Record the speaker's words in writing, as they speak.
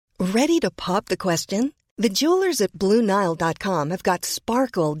Ready to pop the question? The jewelers at BlueNile.com have got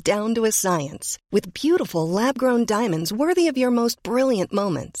sparkle down to a science with beautiful lab-grown diamonds worthy of your most brilliant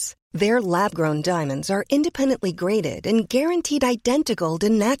moments. Their lab-grown diamonds are independently graded and guaranteed identical to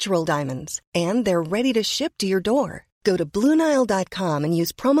natural diamonds, and they're ready to ship to your door. Go to BlueNile.com and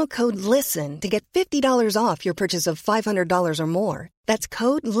use promo code LISTEN to get $50 off your purchase of $500 or more. That's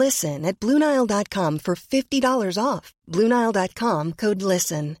code LISTEN at BlueNile.com for $50 off. BlueNile.com, code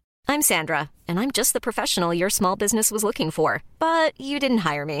LISTEN. I'm Sandra, and I'm just the professional your small business was looking for. But you didn't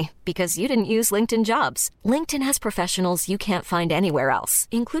hire me because you didn't use LinkedIn Jobs. LinkedIn has professionals you can't find anywhere else,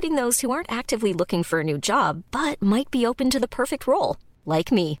 including those who aren't actively looking for a new job, but might be open to the perfect role,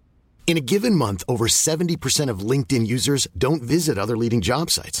 like me. In a given month, over 70% of LinkedIn users don't visit other leading job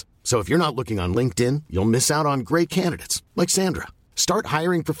sites. So if you're not looking on LinkedIn, you'll miss out on great candidates like Sandra. Start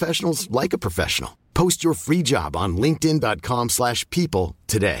hiring professionals like a professional. Post your free job on linkedin.com/people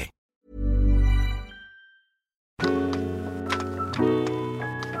today.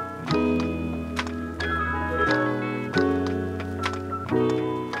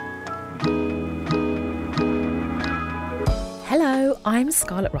 Hello, I'm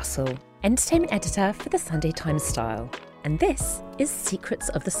Scarlett Russell, entertainment editor for the Sunday Times Style, and this is Secrets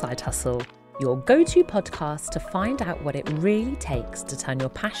of the Side Hustle, your go-to podcast to find out what it really takes to turn your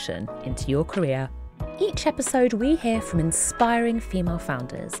passion into your career. Each episode, we hear from inspiring female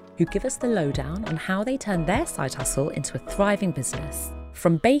founders who give us the lowdown on how they turn their side hustle into a thriving business.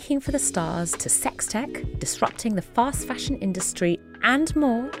 From baking for the stars to sex tech, disrupting the fast fashion industry, and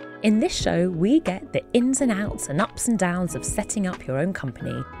more. In this show, we get the ins and outs and ups and downs of setting up your own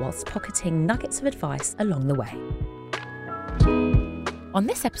company whilst pocketing nuggets of advice along the way. On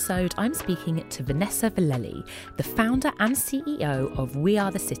this episode, I'm speaking to Vanessa Vallely, the founder and CEO of We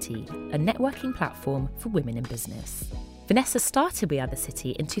Are The City, a networking platform for women in business. Vanessa started We Are The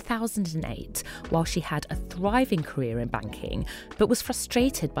City in 2008 while she had a thriving career in banking, but was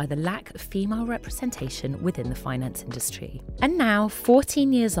frustrated by the lack of female representation within the finance industry. And now,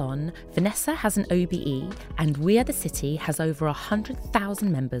 14 years on, Vanessa has an OBE and We Are The City has over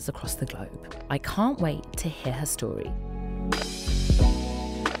 100,000 members across the globe. I can't wait to hear her story.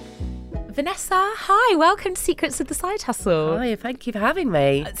 Vanessa, hi, welcome to Secrets of the Side Hustle. Hi, thank you for having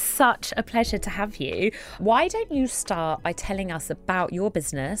me. Such a pleasure to have you. Why don't you start by telling us about your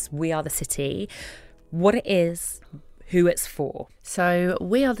business, We Are The City, what it is, who it's for? So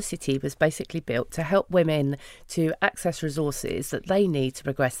We Are The City was basically built to help women to access resources that they need to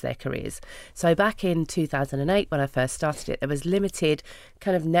progress their careers. So back in 2008, when I first started it, there was limited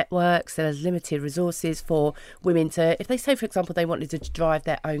kind of networks, there was limited resources for women to, if they say, for example, they wanted to drive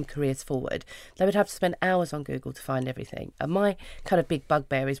their own careers forward, they would have to spend hours on Google to find everything. And my kind of big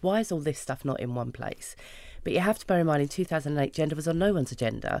bugbear is, why is all this stuff not in one place? But you have to bear in mind, in 2008, gender was on no one's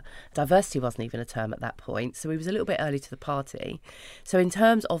agenda. Diversity wasn't even a term at that point. So we was a little bit early to the party. So in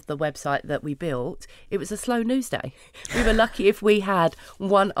terms of the website that we built, it was a slow news day. We were lucky if we had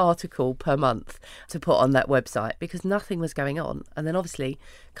one article per month to put on that website because nothing was going on. And then obviously,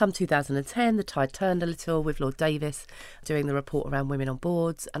 come 2010, the tide turned a little with Lord Davis doing the report around women on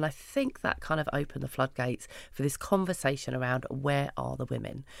boards. And I think that kind of opened the floodgates for this conversation around where are the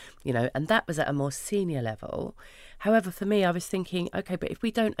women, you know, and that was at a more senior level. However, for me, I was thinking, okay, but if we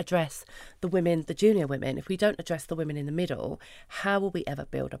don't address the women, the junior women, if we don't address the women in the middle, how will we ever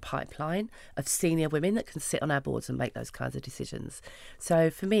build a pipeline of senior women that can sit on our boards and make those kinds of decisions? So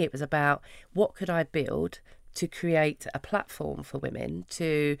for me, it was about what could I build to create a platform for women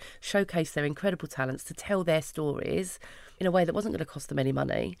to showcase their incredible talents, to tell their stories in a way that wasn't going to cost them any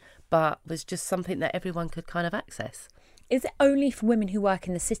money, but was just something that everyone could kind of access. Is it only for women who work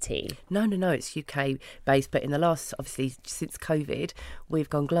in the city? No, it's UK based, but in the last, obviously, since COVID, we've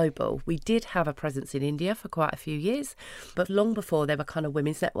gone global. We did have a presence in India for quite a few years, but long before there were kind of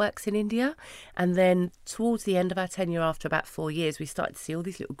women's networks in India. And then towards the end of our tenure, after about 4 years, we started to see all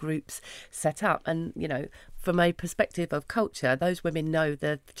these little groups set up. And, you know, from a perspective of culture, those women know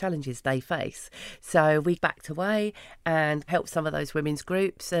the challenges they face. So we backed away and helped some of those women's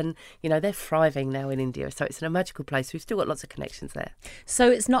groups, and, you know, they're thriving now in India. So it's a magical place. We've still got lots of connections there. So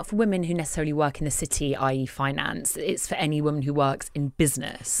it's not for women who necessarily work in the city, i.e. finance. It's for any woman who works in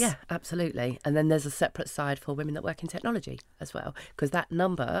business. Yeah, absolutely. And then there's a separate side for women that work in technology as well, because that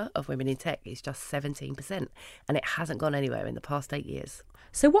number of women in tech is just 17%, and it hasn't gone anywhere in the past 8 years.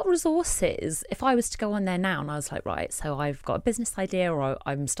 So what resources, if I was to go on there now and I was like, right, so I've got a business idea, or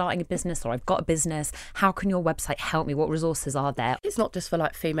I'm starting a business, or I've got a business, how can your website help me? What resources are there? It's not just for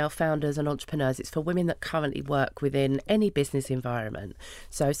like female founders and entrepreneurs, it's for women that currently work within any business environment.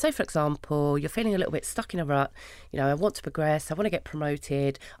 So say, for example, you're feeling a little bit stuck in a rut, I want to progress, I want to get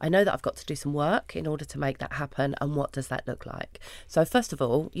promoted, I know that I've got to do some work in order to make that happen, and what does that look like? So first of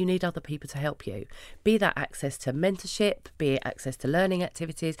all, you need other people to help you, be that access to mentorship, be it access to learning activities,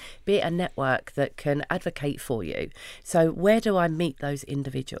 be it a network that can advocate for you. So where do I meet those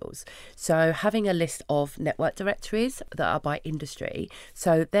individuals? So having a list of network directories that are by industry.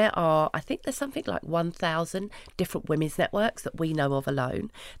 So I think there's something like 1,000 different women's networks that we know of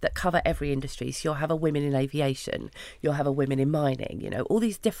alone that cover every industry. So you'll have a women in aviation, you'll have a women in mining, all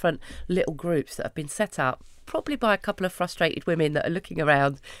these different little groups that have been set up probably by a couple of frustrated women that are looking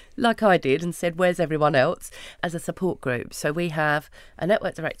around like I did and said, where's everyone else, as a support group. So we have a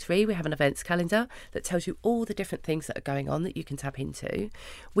network directory, we have an events calendar that tells you all the different things that are going on that you can tap into.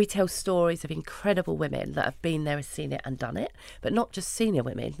 We tell stories of incredible women that have been there, has seen it and done it, but not just senior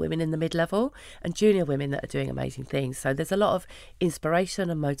women, women in the mid-level and junior women that are doing amazing things. So there's a lot of inspiration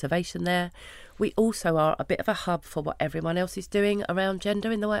and motivation there. We also are a bit of a hub for what everyone else is doing around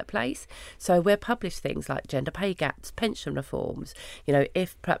gender in the workplace. So we'll publish things like gender pay gaps, pension reforms.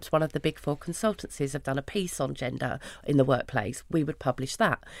 If perhaps one of the big four consultancies have done a piece on gender in the workplace, we would publish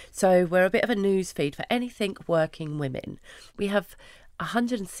that. So we're a bit of a news feed for anything working women. We have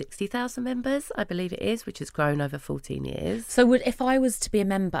 160,000 members, I believe it is, which has grown over 14 years. So if I was to be a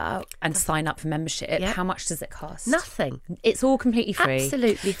member and sign up for membership, how much does it cost? Nothing. It's all completely free?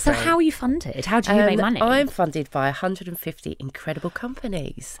 Absolutely free. So how are you funded? How do you make money? I'm funded by 150 incredible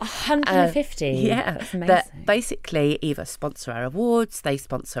companies. 150? Yeah. That's amazing. That basically either sponsor our awards, they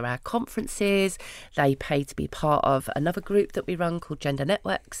sponsor our conferences, they pay to be part of another group that we run called Gender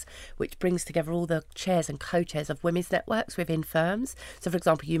Networks, which brings together all the chairs and co-chairs of women's networks within firms. So, for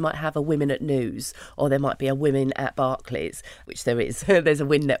example, you might have a Women at News, or there might be a Women at Barclays, which there is. There's a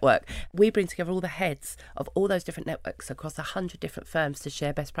WIN network. We bring together all the heads of all those different networks across 100 different firms to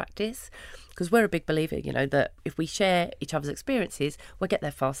share best practice. Because we're a big believer, that if we share each other's experiences, we'll get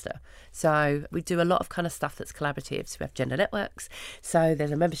there faster. So we do a lot of kind of stuff that's collaborative. So we have gender networks. So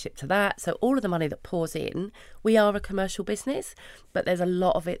there's a membership to that. So all of the money that pours in, we are a commercial business, but there's a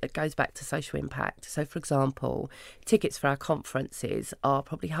lot of it that goes back to social impact. So, for example, tickets for our conferences are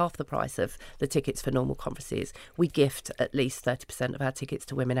probably half the price of the tickets for normal conferences. We gift at least 30% of our tickets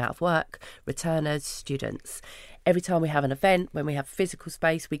to women out of work, returners, students. Every time we have an event, when we have physical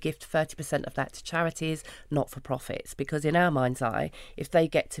space, we gift 30% of that to charities, not-for-profits, because in our mind's eye, if they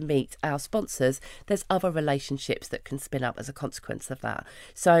get to meet our sponsors, there's other relationships that can spin up as a consequence of that.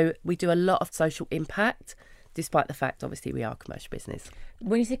 So we do a lot of social impact, despite the fact, obviously, we are a commercial business.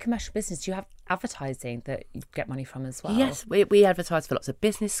 When you say commercial business, do you have advertising that you get money from as well? Yes, we advertise for lots of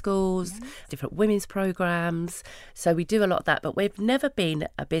business schools, different women's programmes. So we do a lot of that, but we've never been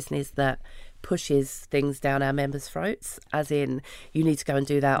a business that pushes things down our members' throats, as in you need to go and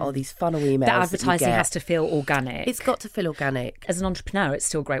do that, or these funnel emails. The advertising has to feel organic. It's got to feel organic. As an entrepreneur, it's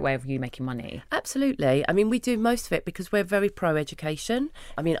still a great way of you making money. Absolutely. I mean, we do most of it because we're very pro-education.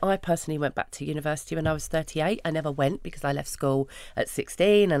 I mean, I personally went back to university when I was 38. I never went because I left school at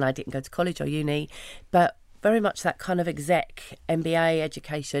 16 and I didn't go to college or uni. But very much that kind of exec MBA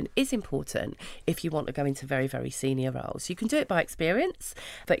education is important if you want to go into very, very senior roles. You can do it by experience,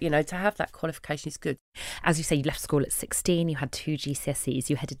 but, to have that qualification is good. As you say, you left school at 16, you had 2 GCSEs,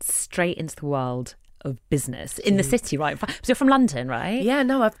 you headed straight into the world of business in the city, right? So you're from London, right? Yeah,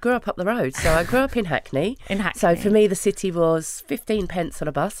 no, I grew up the road. So I grew up in Hackney. So for me, the city was 15 pence on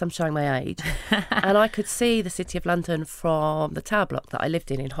a bus. I'm showing my age. And I could see the city of London from the tower block that I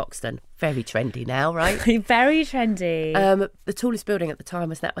lived in Hoxton. Very trendy now, right? Very trendy. The tallest building at the time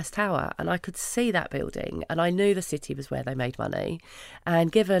was NatWest Tower, and I could see that building, and I knew the city was where they made money.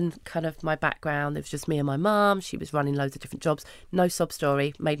 And given kind of my background, it was just me and my mum. She was running loads of different jobs. No sob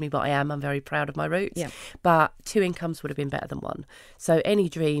story, made me what I am. I'm very proud of my roots. Yeah. But 2 incomes would have been better than 1. So any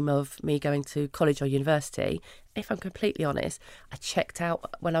dream of me going to college or university, if I'm completely honest, I checked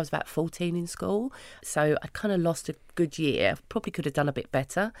out when I was about 14 in school. So I kind of lost a good year. Probably could have done a bit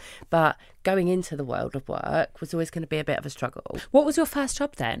better. But going into the world of work was always going to be a bit of a struggle. What was your first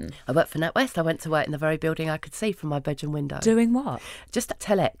job then? I worked for NatWest. I went to work in the very building I could see from my bedroom window. Wasting what? Just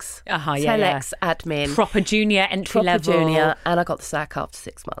telex. Telex admin. Proper junior, entry level. Junior. And I got the sack after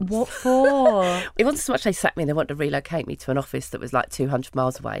 6 months. What for? It wasn't so much they sacked me, they wanted to relocate me to an office that was like 200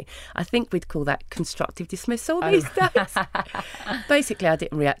 miles away. I think we'd call that constructive dismissal. these days. Basically, I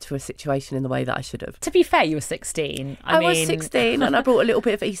didn't react to a situation in the way that I should have. To be fair, you were 16. I was 16 and I brought a little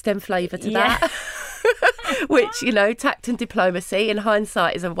bit of East End flavour to that, which, you know, tact and diplomacy in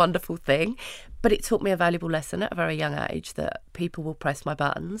hindsight is a wonderful thing. But it taught me a valuable lesson at a very young age that people will press my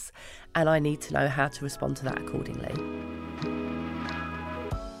buttons and I need to know how to respond to that accordingly.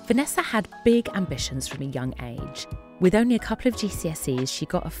 Vanessa had big ambitions from a young age. With only a couple of GCSEs, she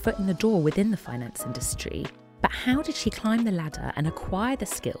got a foot in the door within the finance industry. But how did she climb the ladder and acquire the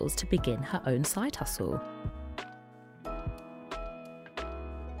skills to begin her own side hustle?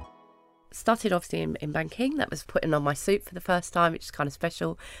 Started obviously in banking. That was putting on my suit for the first time, which is kind of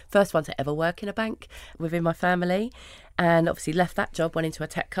special. First one to ever work in a bank within my family. And obviously left that job, went into a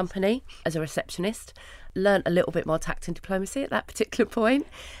tech company as a receptionist. Learned a little bit more tact and diplomacy at that particular point.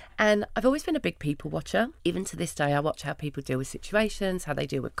 And I've always been a big people watcher. Even to this day, I watch how people deal with situations, how they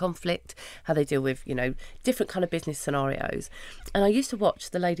deal with conflict, how they deal with, you know, different kind of business scenarios. And I used to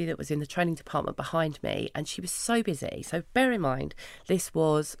watch the lady that was in the training department behind me, and she was so busy. So bear in mind, this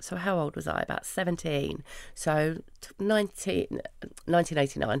was, so how old was I? About 17. So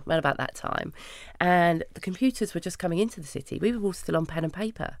 1989, around about that time. And the computers were just coming into the city. We were all still on pen and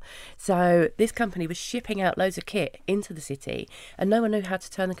paper. So this company was shipping out loads of kit into the city, and no one knew how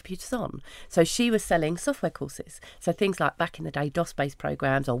to turn the computers on. So she was selling software courses. So things like back in the day, DOS-based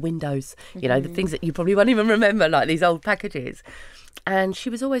programs or Windows, you know, the things that you probably won't even remember, like these old packages. And she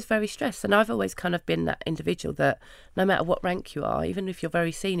was always very stressed. And I've always kind of been that individual that no matter what rank you are, even if you're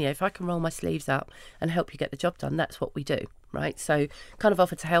very senior, if I can roll my sleeves up and help you get the job done, that's what we do, right? So kind of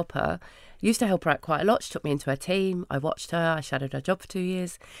offered to help her. Used to help her out quite a lot. She took me into her team. I watched her. I shadowed her job for 2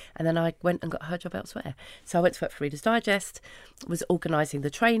 years. And then I went and got her job elsewhere. So I went to work for Reader's Digest, was organising the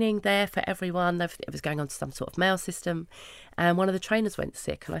training there for everyone. It was going on to some sort of mail system. And one of the trainers went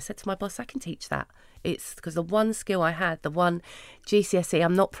sick. And I said to my boss, I can teach that. It's because the one skill I had, the one GCSE,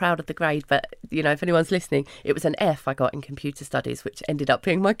 I'm not proud of the grade, but, you know, if anyone's listening, it was an F I got in computer studies, which ended up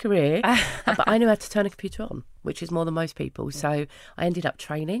being my career. But I knew how to turn a computer on, which is more than most people. So I ended up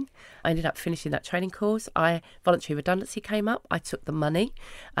training. I ended up finishing that training course. Voluntary redundancy came up. I took the money.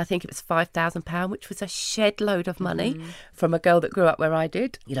 I think it was £5,000, which was a shed load of money from a girl that grew up where I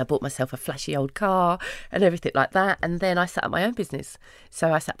did. You know, I bought myself a flashy old car and everything like that. And then I set up my own business.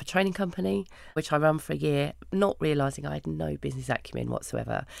 So I set up a training company, which I ran for a year, not realising I had no business acumen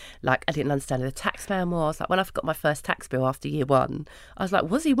whatsoever. Like, I didn't understand who the tax man was. Like, when I got my first tax bill after year one, I was like,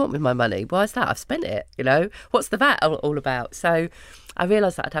 what does he want with my money? Why is that? I've spent it, you know? What's the VAT all about? So I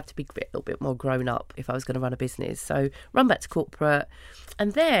realised that I'd have to be a little bit more grown up if I was going to run a business. So run back to corporate,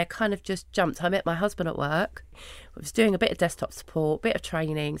 and there kind of just jumped. I met my husband at work. I was doing a bit of desktop support, a bit of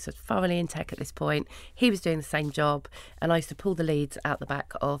training, so thoroughly in tech at this point. He was doing the same job, and I used to pull the leads out the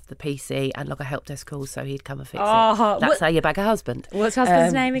back of the PC and log a help desk call so he'd come and fix it. That's how you bag a husband. What's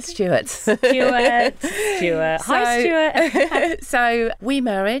husband's name again? Stuart. Stuart. Hi, Stuart. So we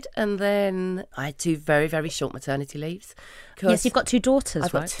married, and then I had 2 very, very short maternity leaves. Yes, you've got 2 daughters,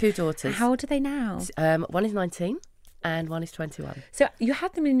 I've right? got 2 daughters. How old are they now? One is 19 and one is 21. So you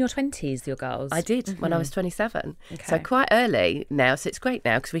had them in your 20s, your girls? I did, when I was 27. Okay. So quite early now, so it's great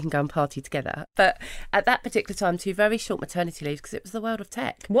now because we can go and party together. But at that particular time, 2 very short maternity leaves because it was the world of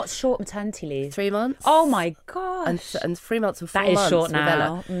tech. What's short maternity leave? 3 months. Oh my gosh. And 3 months and 4 that months. That is short with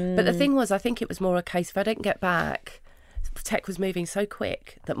now. Ella. But the thing was, I think it was more a case if I didn't get back, tech was moving so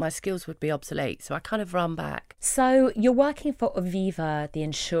quick that my skills would be obsolete. So I kind of run back. So you're working for Aviva, the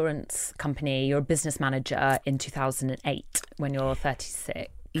insurance company. You're a business manager in 2008 when you're 36.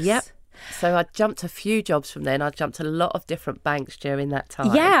 Yep. So I jumped a few jobs from then. I jumped a lot of different banks during that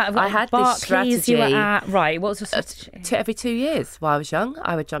time. Yeah, I had Barclays, this strategy. You were at, right, what was your strategy? Every 2 years while I was young,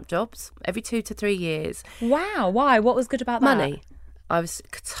 I would jump jobs. Every 2 to 3 years. Wow, why? What was good about that? Money. I was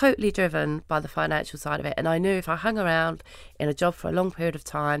totally driven by the financial side of it. And I knew if I hung around in a job for a long period of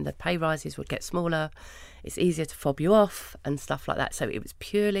time, the pay rises would get smaller. It's easier to fob you off and stuff like that. So it was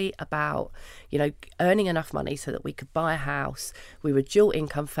purely about, you know, earning enough money so that we could buy a house. We were a dual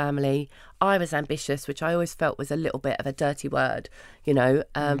income family. I was ambitious, which I always felt was a little bit of a dirty word, you know,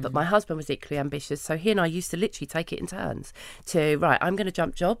 but my husband was equally ambitious. So he and I used to literally take it in turns to, right, I'm going to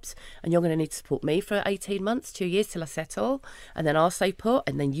jump jobs and you're going to need to support me for 18 months, 2 years till I settle. And then I'll stay put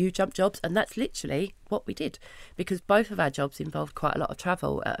and then you jump jobs. And that's literally what we did, because both of our jobs involved quite a lot of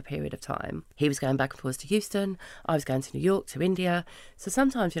travel at a period of time. He was going back and forth to Houston. I was going to New York, to India. So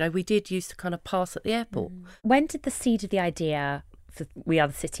sometimes, you know, we did used to kind of pass at the airport. When did the seed of the idea for We Are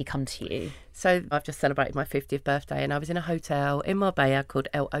the City come to you? So I've just celebrated my 50th birthday and I was in a hotel in Marbella called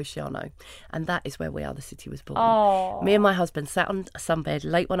El Oceano, and that is where We Are the City was born. Oh. Me and my husband sat on a sunbed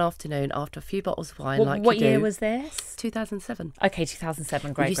late one afternoon after a few bottles of wine. What year was this? 2007. Okay,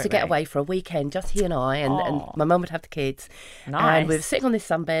 2007, great. We used to get away for a weekend, just he and I, and my mum would have the kids. Nice. And we were sitting on this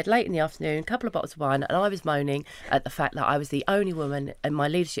sunbed late in the afternoon, a couple of bottles of wine, and I was moaning at the fact that I was the only woman in my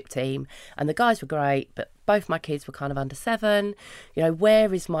leadership team, and the guys were great, but both my kids were kind of under 7. You know,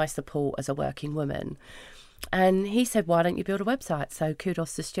 where is my support as a working woman? And he said, why don't you build a website? So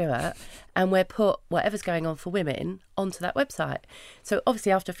kudos to Stuart. And we'll put whatever's going on for women onto that website. So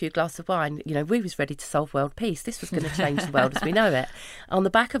obviously after a few glasses of wine, you know, we was ready to solve world peace. This was going to change the world as we know it. On the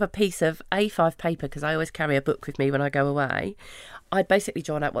back of a piece of A5 paper, because I always carry a book with me when I go away, I'd basically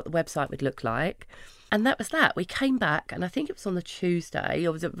drawn out what the website would look like. And that was that. We came back, and I think it was on the Tuesday,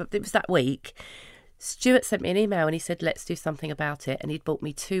 or it was that week. Stuart sent me an email and he said, let's do something about it. And he'd bought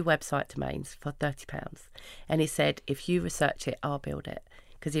me 2 website domains for £30. And he said, if you research it, I'll build it.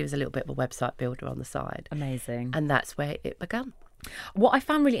 Because he was a little bit of a website builder on the side. Amazing. And that's where it began. What I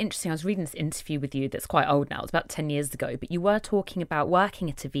found really interesting, I was reading this interview with you that's quite old now, it was about 10 years ago, but you were talking about working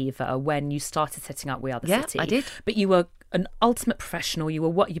at Aviva when you started setting up We Are the City. Yeah, I did. But you were an ultimate professional.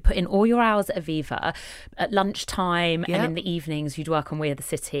 You put in all your hours at Aviva at lunchtime, and in the evenings you'd work on We Are the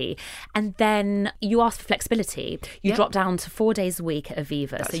City. And then you asked for flexibility. You dropped down to 4 days a week at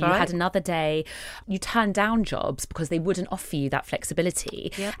Aviva. That's so you had another day. You turned down jobs because they wouldn't offer you that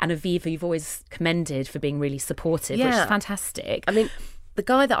flexibility. Yeah. And Aviva, you've always commended for being really supportive, which is fantastic. I mean, the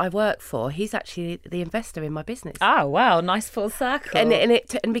guy that I work for, he's actually the investor in my business. Oh, wow. Nice full circle.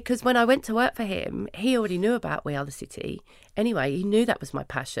 And because when I went to work for him, he already knew about We Are the City. Anyway, he knew that was my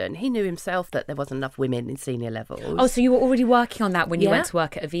passion. He knew himself that there wasn't enough women in senior levels. Oh, so you were already working on that when you went to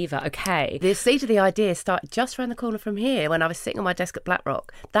work at Aviva. Okay. The seed of the idea started just around the corner from here when I was sitting on my desk at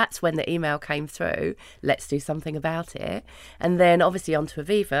BlackRock. That's when the email came through, let's do something about it. And then obviously onto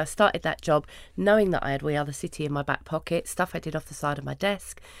Aviva, started that job knowing that I had We Are the City in my back pocket, stuff I did off the side of my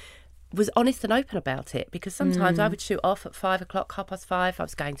desk. Was honest and open about it, because sometimes I would shoot off at 5 o'clock, 5:30 if I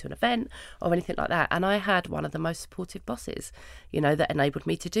was going to an event or anything like that. And I had one of the most supportive bosses, you know, that enabled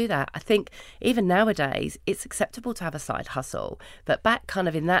me to do that. I think even nowadays it's acceptable to have a side hustle, but back kind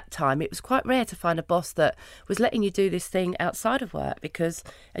of in that time, it was quite rare to find a boss that was letting you do this thing outside of work, because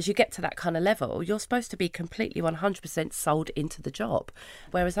as you get to that kind of level, you're supposed to be completely 100% sold into the job.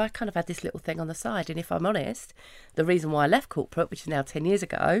 Whereas I kind of had this little thing on the side. And if I'm honest, the reason why I left corporate, which is now 10 years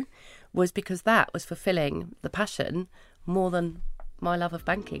ago, was because that was fulfilling the passion more than my love of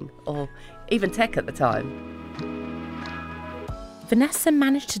banking or even tech at the time. Vanessa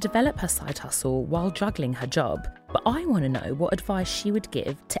managed to develop her side hustle while juggling her job, but I want to know what advice she would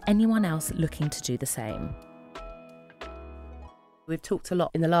give to anyone else looking to do the same. We've talked a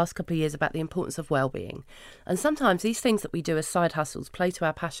lot in the last couple of years about the importance of well-being. And sometimes these things that we do as side hustles play to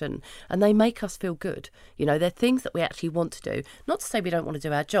our passion and they make us feel good. You know, they're things that we actually want to do. Not to say we don't want to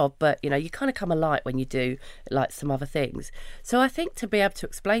do our job, but, you know, you kind of come alight when you do like some other things. So I think to be able to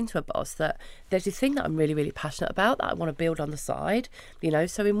explain to a boss that there's this thing that I'm really, really passionate about that I want to build on the side, you know,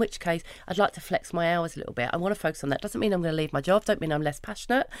 so in which case I'd like to flex my hours a little bit. I want to focus on that. Doesn't mean I'm going to leave my job. Don't mean I'm less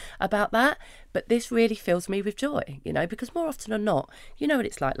passionate about that. But this really fills me with joy, you know, because more often than not, you know what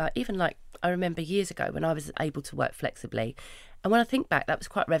it's like even I remember years ago when I was able to work flexibly. And when I think back, that was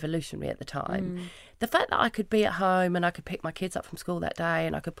quite revolutionary at the time. The fact that I could be at home and I could pick my kids up from school that day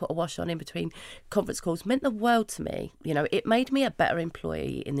and I could put a wash on in between conference calls meant the world to me. You know, it made me a better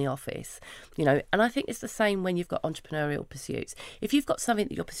employee in the office, you know, and I think it's the same when you've got entrepreneurial pursuits. If you've got something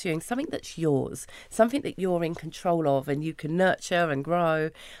that you're pursuing, something that's yours, something that you're in control of and you can nurture and grow,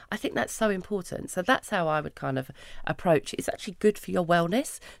 I think that's so important. So that's how I would kind of approach it. It's actually good for your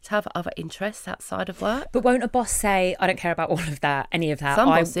wellness to have other interests outside of work. But won't a boss say, I don't care about all of that, any of that. Some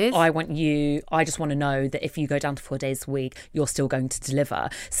bosses. I just want to know that if you go down to 4 days a week, you're still going to deliver.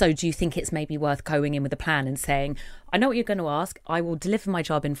 So do you think it's maybe worth going in with a plan and saying, I know what you're going to ask. I will deliver my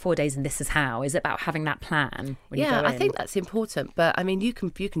job in 4 days and this is how. Is it about having that plan when you go in? I think that's important. But I mean, you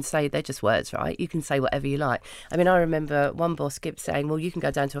can say they're just words, right? You can say whatever you like. I mean, I remember one boss, Skip, saying, well, you can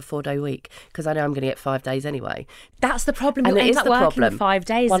go down to a 4 day week because I know I'm going to get 5 days anyway. That's the problem. And you end it is up the working problem. 5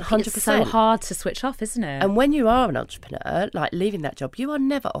 days. 100%. It's so hard to switch off, isn't it? And when you are an entrepreneur, like leaving that job, you are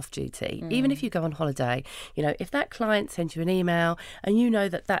never off duty. Even if you go on holiday, you know, if that client sends you an email and you know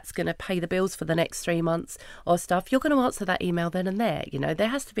that that's going to pay the bills for the next 3 months or stuff, you're going to answer that email then and there. You know, there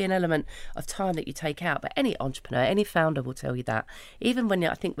has to be an element of time that you take out. But any entrepreneur, any founder will tell you that. Even when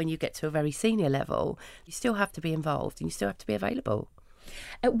I think when you get to a very senior level, you still have to be involved and you still have to be available.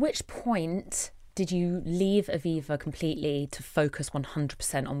 At which point did you leave Aviva completely to focus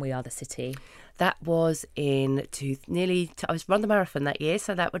 100% on We Are the City? That was I was run the marathon that year,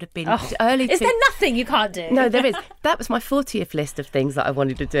 so that would have been early. Is there nothing you can't do? No, there is. That was my 40th list of things that I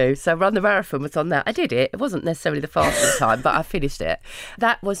wanted to do. So run the marathon was on that. I did it. It wasn't necessarily the fastest time, but I finished it.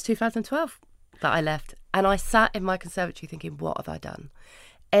 That was 2012 that I left. And I sat in my conservatory thinking, what have I done?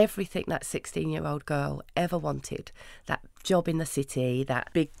 Everything that 16-year-old girl ever wanted, that job in the city, that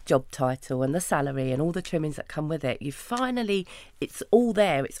big job title and the salary and all the trimmings that come with it, it's all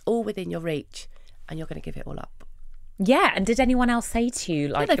there, it's all within your reach, and you're going to give it all up. Yeah, and did anyone else say to you,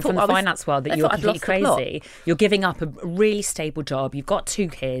 from the finance world, that you were completely crazy? You're giving up a really stable job, you've got 2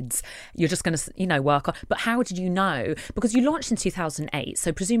 kids, you're just going to, work on... But how did you know? Because you launched in 2008,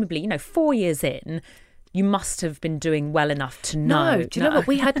 so presumably, 4 years in... You must have been doing well enough to know. No, do you know what?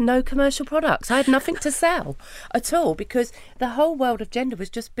 We had no commercial products. I had nothing to sell at all because the whole world of gender was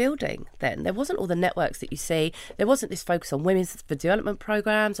just building then. There wasn't all the networks that you see. There wasn't this focus on women's development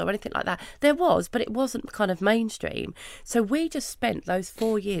programs or anything like that. There was, but it wasn't kind of mainstream. So we just spent those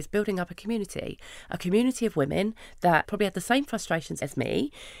 4 years building up a community of women that probably had the same frustrations as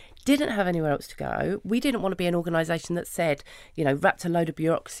me, didn't have anywhere else to go. We didn't want to be an organisation that said, wrapped a load of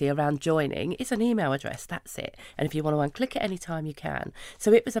bureaucracy around joining. It's an email address, that's it. And if you want to unclick it anytime, you can.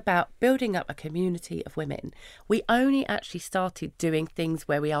 So it was about building up a community of women. We only actually started doing things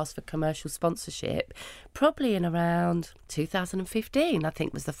where we asked for commercial sponsorship probably in around 2015, I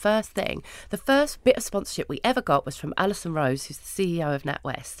think was the first thing. The first bit of sponsorship we ever got was from Alison Rose, who's the CEO of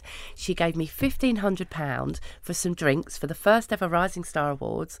NatWest. She gave me £1,500 for some drinks for the first ever Rising Star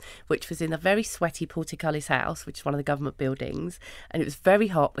Awards, which was in a very sweaty Portcullis house, which is one of the government buildings. And it was very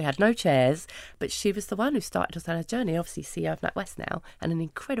hot. We had no chairs. But she was the one who started us on our journey, obviously CEO of NatWest now, and an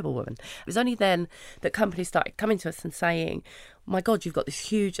incredible woman. It was only then that companies started coming to us and saying, my God, you've got this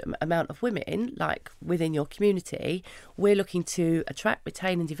huge amount of women, within your community. We're looking to attract,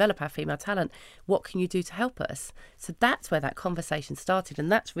 retain and develop our female talent. What can you do to help us? So that's where that conversation started.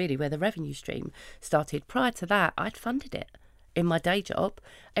 And that's really where the revenue stream started. Prior to that, I'd funded it. In my day job,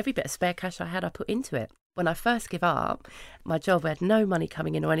 every bit of spare cash I had, I put into it. When I first gave up my job, I had no money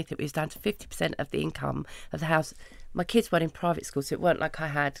coming in or anything. It was down to 50% of the income of the house. My kids weren't in private school, so it weren't like I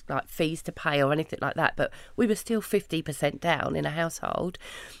had fees to pay or anything like that. But we were still 50% down in a household.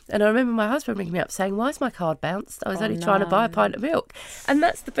 And I remember my husband ringing me up saying, "Why's my card bounced? I was only trying to buy a pint of milk." And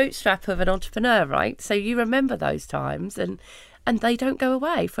that's the bootstrap of an entrepreneur, right? So you remember those times, and they don't go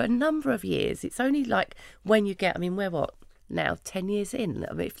away for a number of years. It's only when you get, we're what? Now 10 years in,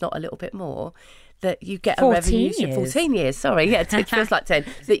 if not a little bit more, that you get a revenue stream. 14 years, sorry, yeah, it feels like 10,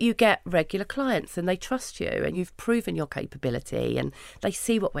 that you get regular clients and they trust you and you've proven your capability and they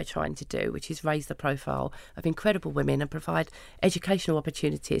see what we're trying to do, which is raise the profile of incredible women and provide educational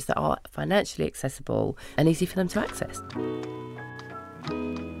opportunities that are financially accessible and easy for them to access.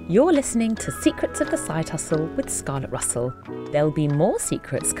 You're listening to Secrets of the Side Hustle with Scarlett Russell. There'll be more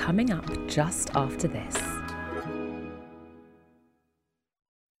secrets coming up just after this.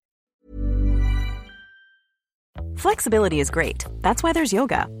 Flexibility is great. That's why there's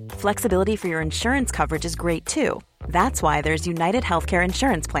yoga. Flexibility for your insurance coverage is great too. That's why there's United Healthcare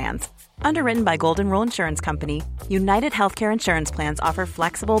Insurance Plans. Underwritten by Golden Rule Insurance Company, United Healthcare Insurance Plans offer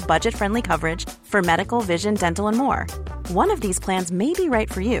flexible, budget-friendly coverage for medical, vision, dental, and more. One of these plans may be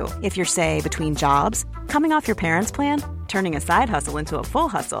right for you if you're, say, between jobs, coming off your parents' plan, turning a side hustle into a full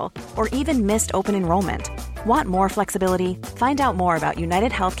hustle, or even missed open enrollment. Want more flexibility? Find out more about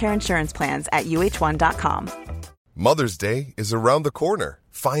United Healthcare Insurance Plans at uh1.com. Mother's Day is around the corner.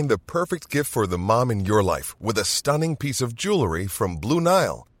 Find the perfect gift for the mom in your life with a stunning piece of jewelry from Blue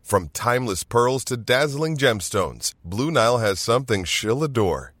Nile. From timeless pearls to dazzling gemstones, Blue Nile has something she'll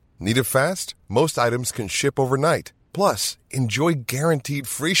adore. Need it fast? Most items can ship overnight. Plus, enjoy guaranteed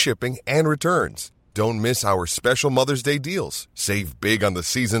free shipping and returns. Don't miss our special Mother's Day deals. Save big on the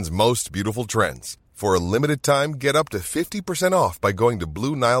season's most beautiful trends. For a limited time, get up to 50% off by going to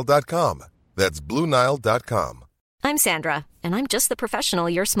BlueNile.com. That's BlueNile.com. I'm Sandra, and I'm just the professional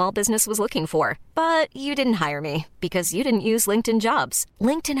your small business was looking for. But you didn't hire me because you didn't use LinkedIn Jobs.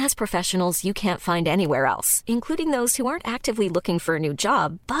 LinkedIn has professionals you can't find anywhere else, including those who aren't actively looking for a new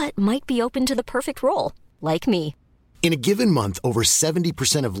job, but might be open to the perfect role, like me. In a given month, over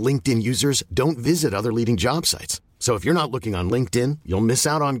 70% of LinkedIn users don't visit other leading job sites. So if you're not looking on LinkedIn, you'll miss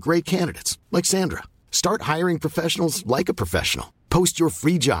out on great candidates like Sandra. Start hiring professionals like a professional. Post your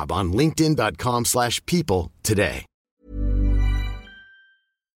free job on linkedin.com/people today.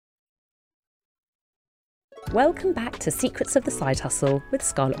 Welcome back to Secrets of the Side Hustle with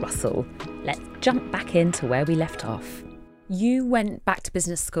Scarlett Russell. Let's jump back into where we left off. You went back to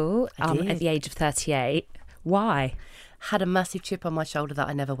business school at the age of 38. Why? Had a massive chip on my shoulder that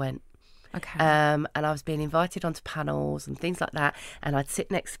I never went. Okay. And I was being invited onto panels and things like that, and I'd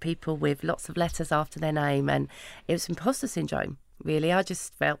sit next to people with lots of letters after their name, and it was imposter syndrome. Really, I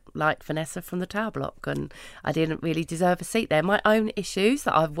just felt like Vanessa from the Tower Block, and I didn't really deserve a seat there. My own issues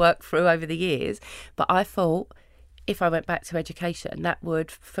that I've worked through over the years, but I thought if I went back to education, that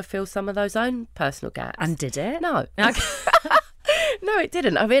would fulfil some of those own personal gaps. And did it? No. No, it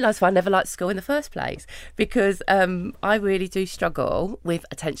didn't. I realised why I never liked school in the first place, because I really do struggle with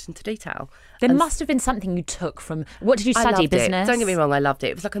attention to detail. There must have been something you took from... What did you study? Business? Don't get me wrong, I loved it.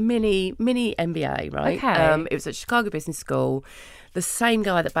 It was like a mini MBA, right? Okay. It was at Chicago Business School. The same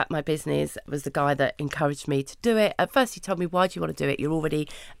guy that backed my business was the guy that encouraged me to do it. At first, he told me, why do you want to do it? You're already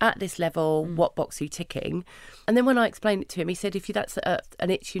at this level. What box are you ticking? And then when I explained it to him, he said, if that's an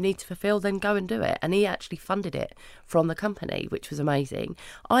itch you need to fulfill, then go and do it. And he actually funded it from the company, which was amazing.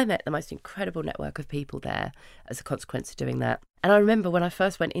 I met the most incredible network of people there as a consequence of doing that. And I remember when I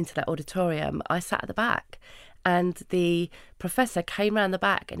first went into that auditorium, I sat at the back, and the professor came round the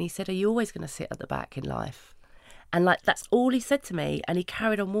back and he said, are you always going to sit at the back in life? And that's all he said to me, and he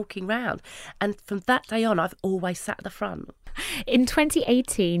carried on walking round. And from that day on, I've always sat at the front. In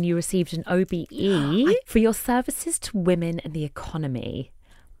 2018, you received an OBE for your services to women in the economy.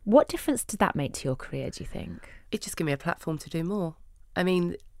 What difference did that make to your career, do you think? It just gave me a platform to do more. I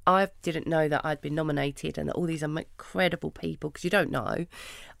mean, I didn't know that I'd been nominated, and that all these incredible people, because you don't know,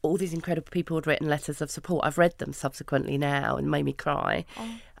 all these incredible people had written letters of support. I've read them subsequently now and made me cry.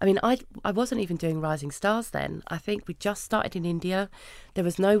 I mean, I wasn't even doing Rising Stars then. I think we just started in India. There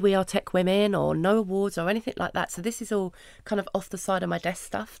was no We Are Tech Women or no awards or anything like that. So this is all kind of off the side of my desk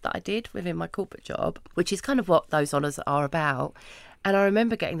stuff that I did within my corporate job, which is kind of what those honours are about. And I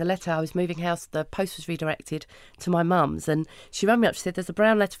remember getting the letter. I was moving house. The post was redirected to my mum's, and she rang me up. She said, there's a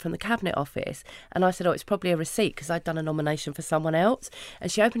brown letter from the Cabinet Office. And I said, oh, it's probably a receipt because I'd done a nomination for someone else.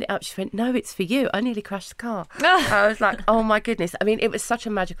 And she opened it up. She went, no, it's for you. I nearly crashed the car. I was like, oh, my goodness. I mean, it was such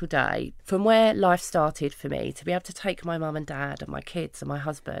a magical day. From where life started for me, to be able to take my mum and dad and my kids and my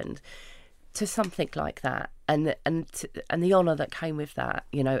husband to something like that, and the honour that came with that,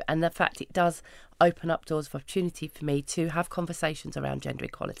 you know, and the fact it does open up doors of opportunity for me to have conversations around gender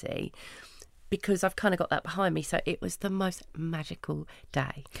equality, because I've kind of got that behind me. So it was the most magical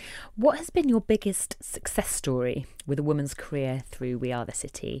day. What has been your biggest success story with a woman's career through We Are the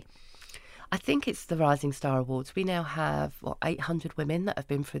City? I think it's the Rising Star Awards. We now have 800 women that have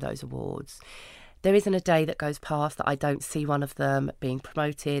been through those awards. There isn't a day that goes past that I don't see one of them being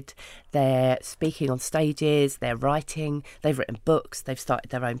promoted. They're speaking on stages, they're writing, they've written books, they've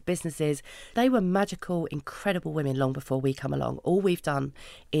started their own businesses. They were magical, incredible women long before we come along. All we've done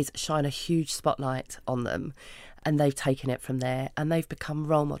is shine a huge spotlight on them, and they've taken it from there, and they've become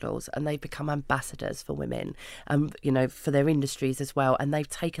role models, and they've become ambassadors for women, and you know, for their industries as well, and they've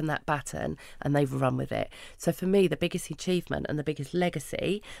taken that baton and they've run with it. So for me, the biggest achievement and the biggest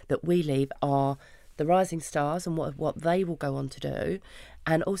legacy that we leave are the Rising Stars and what they will go on to do,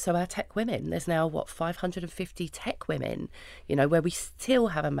 and also our tech women. There's now 550 tech women, you know, where we still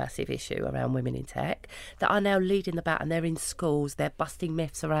have a massive issue around women in tech, that are now leading the baton. They're in schools, they're busting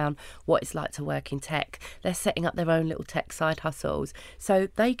myths around what it's like to work in tech. They're setting up their own little tech side hustles. So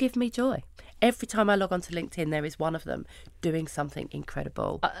they give me joy. Every time I log onto LinkedIn, there is one of them doing something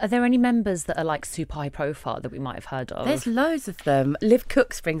incredible. Are there any members that are like super high profile that we might have heard of? There's loads of them. Liv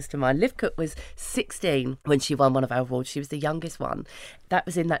Cook springs to mind. Liv Cook was 16 when she won one of our awards. She was the youngest one. That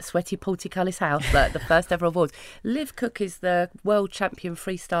was in that sweaty Portcullis house, the first ever awards. Liv Cook is the world champion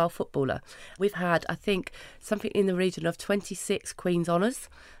freestyle footballer. We've had, I think, something in the region of 26 Queen's Honours.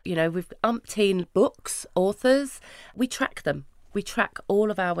 You know, we've umpteen books, authors. We track them. We track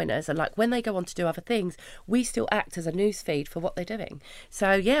all of our winners, and like when they go on to do other things, we still act as a news feed for what they're doing.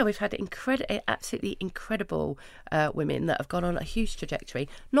 So yeah, we've had absolutely incredible women that have gone on a huge trajectory,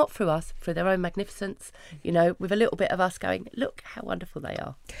 not through us, through their own magnificence, you know, with a little bit of us going, look how wonderful they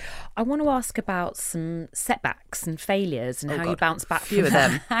are. I want to ask about some setbacks and failures and how you bounce back from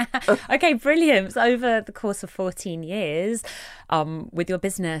them. Okay, brilliant. So over the course of 14 years with your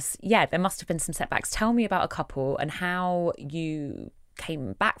business, yeah, there must have been some setbacks. Tell me about a couple and how you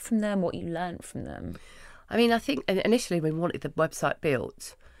came back from them, what you learned from them. I mean, I think initially when we wanted the website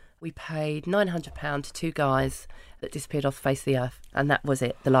built, we paid £900 to two guys that disappeared off the face of the earth, and that was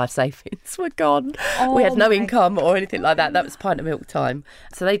it. The life savings were gone. We had no income or anything like that. That was pint of milk time.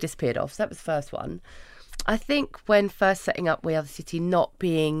 So they disappeared off. So that was the first one. I think when first setting up We Are the City, not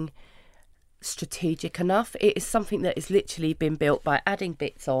being strategic enough. It is something that has literally been built by adding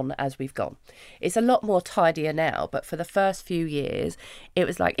bits on as we've gone. It's a lot more tidier now, but for the first few years, it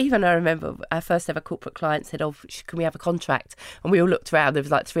was like, even I remember our first ever corporate client said, oh, can we have a contract? And we all looked around, there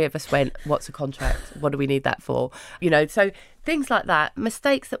was like 3 of us went, what's a contract? What do we need that for? You know, so things like that,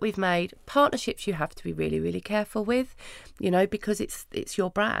 mistakes that we've made, partnerships you have to be really, really careful with, you know, because it's your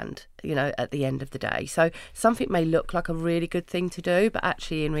brand, you know, at the end of the day. So something may look like a really good thing to do, but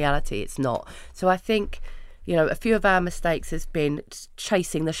actually in reality it's not. So I think, you know, a few of our mistakes has been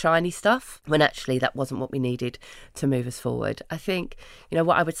chasing the shiny stuff when actually that wasn't what we needed to move us forward. I think, you know,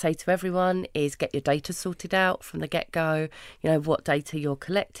 what I would say to everyone is get your data sorted out from the get-go, you know, what data you're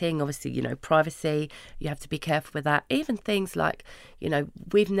collecting. Obviously, you know, privacy, you have to be careful with that. Even things like, you know,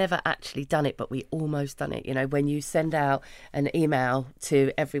 we've never actually done it, but we almost done it. You know, when you send out an email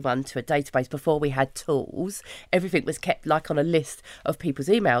to everyone to a database, before we had tools, everything was kept like on a list of people's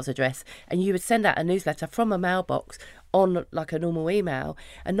emails address, and you would send out a newsletter from a mailbox on like a normal email,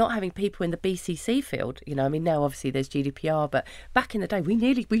 and not having people in the BCC field. You know, I mean, now obviously there's GDPR, but back in the day we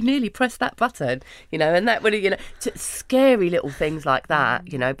nearly pressed that button, you know, and that would, you know, scary little things like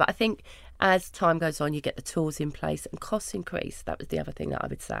that, you know. But I think as time goes on, you get the tools in place and costs increase. That was the other thing that I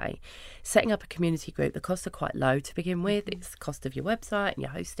would say. Setting up a community group, the costs are quite low to begin with. It's the cost of your website and your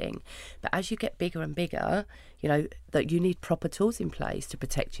hosting. But as you get bigger and bigger, you know, that you need proper tools in place to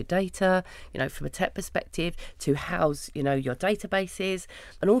protect your data, you know, from a tech perspective, to house, you know, your databases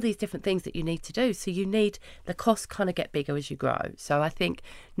and all these different things that you need to do. So you need, the costs kind of get bigger as you grow. So I think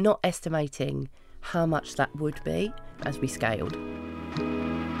not estimating how much that would be as we scaled.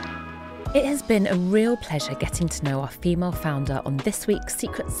 It has been a real pleasure getting to know our female founder on this week's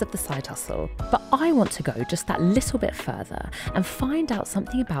Secrets of the Side Hustle. But I want to go just that little bit further and find out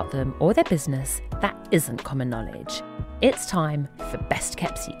something about them or their business that isn't common knowledge. It's time for Best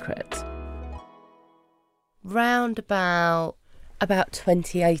Kept Secret. Round about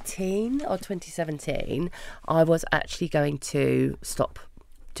 2018 or 2017, I was actually going to stop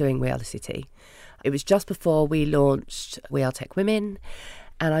doing We Are the City. It was just before we launched We Are Tech Women,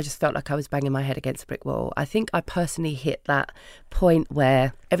 and I just felt like I was banging my head against a brick wall. I think I personally hit that point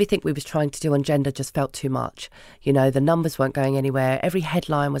where everything we was trying to do on gender just felt too much. You know, the numbers weren't going anywhere. Every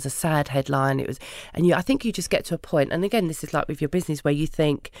headline was a sad headline. I think you just get to a point, and again, this is like with your business, where you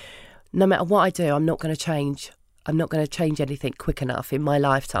think, no matter what I do, I'm not going to change. I'm not going to change anything quick enough in my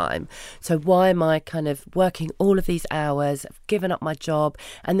lifetime. So why am I kind of working all of these hours, I've given up my job?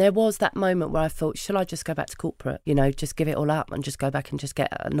 And there was that moment where I thought, shall I just go back to corporate? You know, just give it all up and just go back and just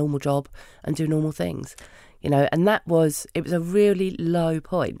get a normal job and do normal things. You know, and it was a really low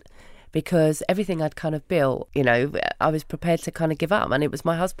point, because everything I'd kind of built, you know, I was prepared to kind of give up. And it was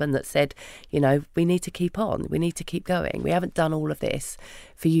my husband that said, you know, we need to keep on. We need to keep going. We haven't done all of this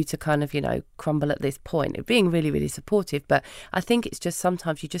for you to kind of, you know, crumble at this point. Being really, really supportive. But I think it's just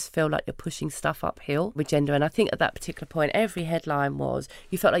sometimes you just feel like you're pushing stuff uphill with gender. And I think at that particular point, every headline was,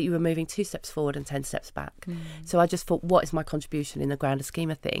 you felt like you were moving 2 steps forward and 10 steps back. So I just thought, what is my contribution in the grander scheme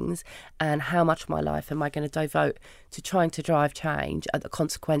of things? And how much of my life am I going to devote to trying to drive change at the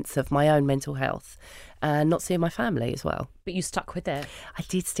consequence of my own mental health and not seeing my family as well? But you stuck with it. I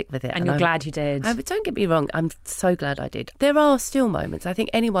did stick with it. And you're glad you did. But don't get me wrong, I'm so glad I did. There are still moments. I think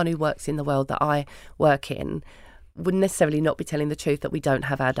anyone who works in the world that I work in would necessarily not be telling the truth that we don't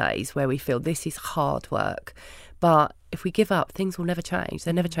have our days where we feel this is hard work. But if we give up, things will never change.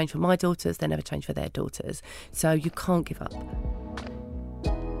 They never change for my daughters. They never change for their daughters. So you can't give up.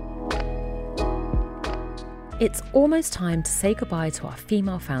 It's almost time to say goodbye to our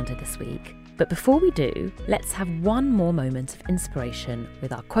female founder this week. But before we do, let's have one more moment of inspiration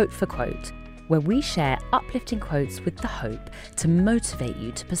with our Quote for Quote, where we share uplifting quotes with the hope to motivate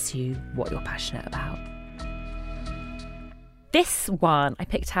you to pursue what you're passionate about. This one I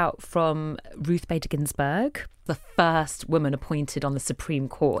picked out from Ruth Bader Ginsburg, the first woman appointed on the Supreme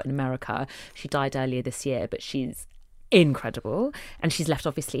Court in America. She died earlier this year, but she's incredible, and she's left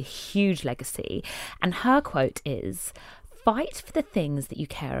obviously a huge legacy. And her quote is, "Fight for the things that you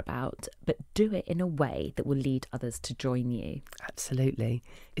care about, but do it in a way that will lead others to join you." Absolutely.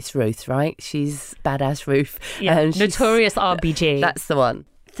 It's Ruth, right? She's badass Ruth. Yeah, and notorious RBG. That's the one.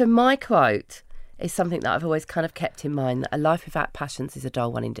 So my quote is something that I've always kind of kept in mind, that a life without passions is a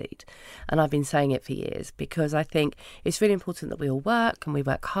dull one indeed. And I've been saying it for years, because I think it's really important that we all work and we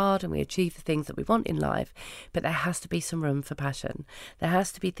work hard and we achieve the things that we want in life, but there has to be some room for passion. There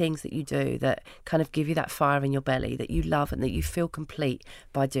has to be things that you do that kind of give you that fire in your belly, that you love and that you feel complete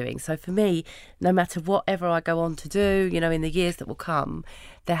by doing. So for me, no matter whatever I go on to do, you know, in the years that will come,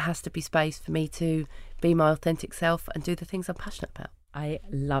 there has to be space for me to be my authentic self and do the things I'm passionate about. I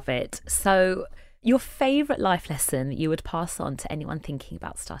love it. So your favourite life lesson that you would pass on to anyone thinking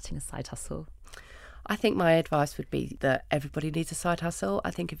about starting a side hustle? I think my advice would be that everybody needs a side hustle.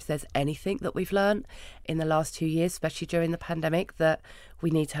 I think if there's anything that we've learned in the last 2 years, especially during the pandemic, that we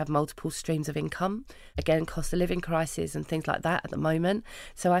need to have multiple streams of income. Again, cost of living crisis and things like that at the moment.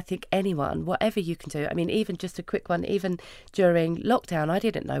 So I think anyone, whatever you can do, I mean, even just a quick one, even during lockdown, I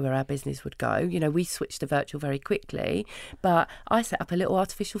didn't know where our business would go. You know, we switched to virtual very quickly, but I set up a little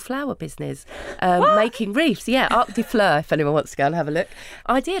artificial flower business, making wreaths. Yeah, Arc de Fleur, if anyone wants to go and have a look.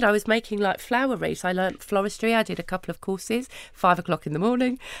 I did. I was making like flower wreaths. I learnt floristry. I did a couple of courses, 5 o'clock in the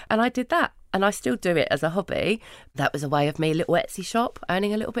morning, and I did that. And I still do it as a hobby. That was a way of me, a little Etsy shop,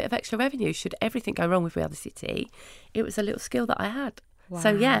 earning a little bit of extra revenue. Should everything go wrong with We Are the City, it was a little skill that I had. Wow. So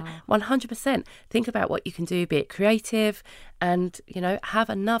yeah, 100%. Think about what you can do, be it creative and, you know, have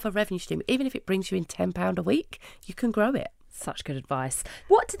another revenue stream. Even if it brings you in £10 a week, you can grow it. Such good advice.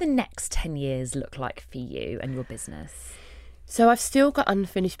 What do the next 10 years look like for you and your business? So I've still got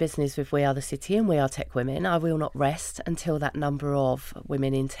unfinished business with We Are the City and We Are Tech Women. I will not rest until that number of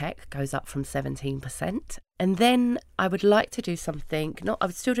women in tech goes up from 17%. And then I would like to do something, I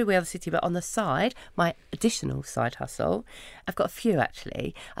would still do We Are the City, but on the side, my additional side hustle, I've got a few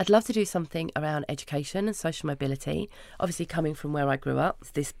actually. I'd love to do something around education and social mobility. Obviously coming from where I grew up,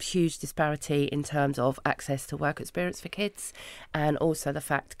 this huge disparity in terms of access to work experience for kids, and also the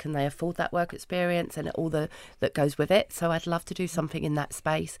fact, can they afford that work experience and all that goes with it. So I'd love to do something in that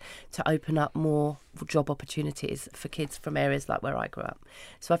space to open up more job opportunities for kids from areas like where I grew up.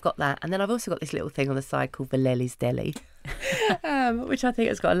 So I've got that. And then I've also got this little thing on the side called Vallely's Deli, which I think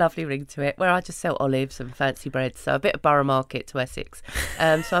has got a lovely ring to it, where I just sell olives and fancy bread. So a bit of Borough Market to Essex.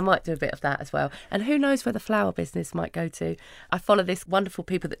 So I might do a bit of that as well. And who knows where the flower business might go to. I follow this wonderful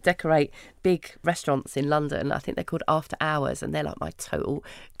people that decorate big restaurants in London. I think they're called After Hours, and they're like my total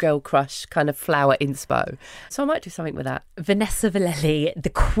girl crush kind of flower inspo. So I might do something with that. Vanessa Vallely, the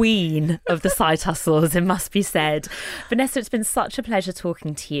queen of the side hustles, it must be said. Vanessa, it's been such a pleasure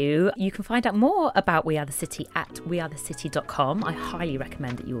talking to you. You can find out more about We Are the City at wearethecity.com. I highly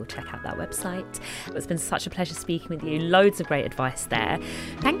recommend that you all check out that website. It's been such a pleasure speaking with you. Loads of great advice there.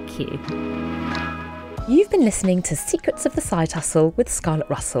 Thank you. You've been listening to Secrets of the Side Hustle with Scarlett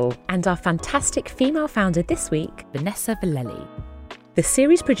Russell and our fantastic female founder this week, Vanessa Vallely. The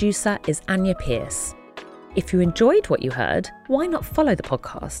series producer is Anya Pierce. If you enjoyed what you heard, why not follow the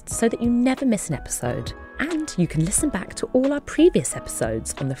podcast so that you never miss an episode? And you can listen back to all our previous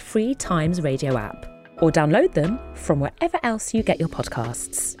episodes on the free Times Radio app, or download them from wherever else you get your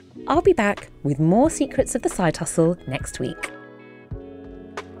podcasts. I'll be back with more Secrets of the Side Hustle next week.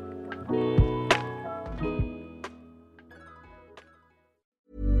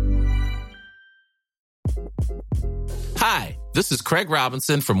 Hi, this is Craig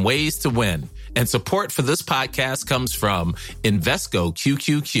Robinson from Ways to Win, and support for this podcast comes from Invesco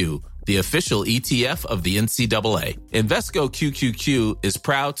QQQ, the official ETF of the NCAA. Invesco QQQ is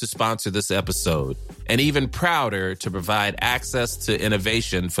proud to sponsor this episode, and even prouder to provide access to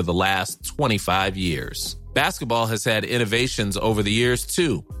innovation for the last 25 years. Basketball has had innovations over the years,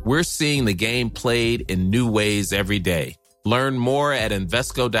 too. We're seeing the game played in new ways every day. Learn more at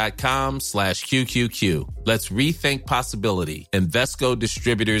Invesco.com/QQQ. Let's rethink possibility. Invesco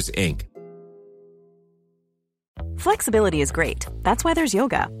Distributors, Inc. Flexibility is great. That's why there's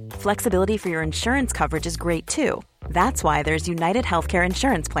yoga. Flexibility for your insurance coverage is great too. That's why there's United Healthcare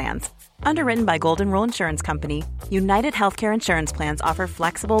Insurance Plans. Underwritten by Golden Rule Insurance Company, United Healthcare Insurance Plans offer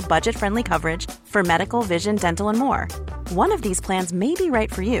flexible, budget-friendly coverage for medical, vision, dental, and more. One of these plans may be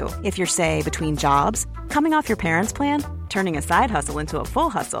right for you if you're, say, between jobs, coming off your parents' plan, turning a side hustle into a full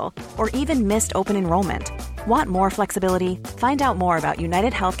hustle, or even missed open enrollment. Want more flexibility? Find out more about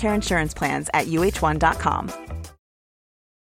United Healthcare Insurance Plans at UH1.com.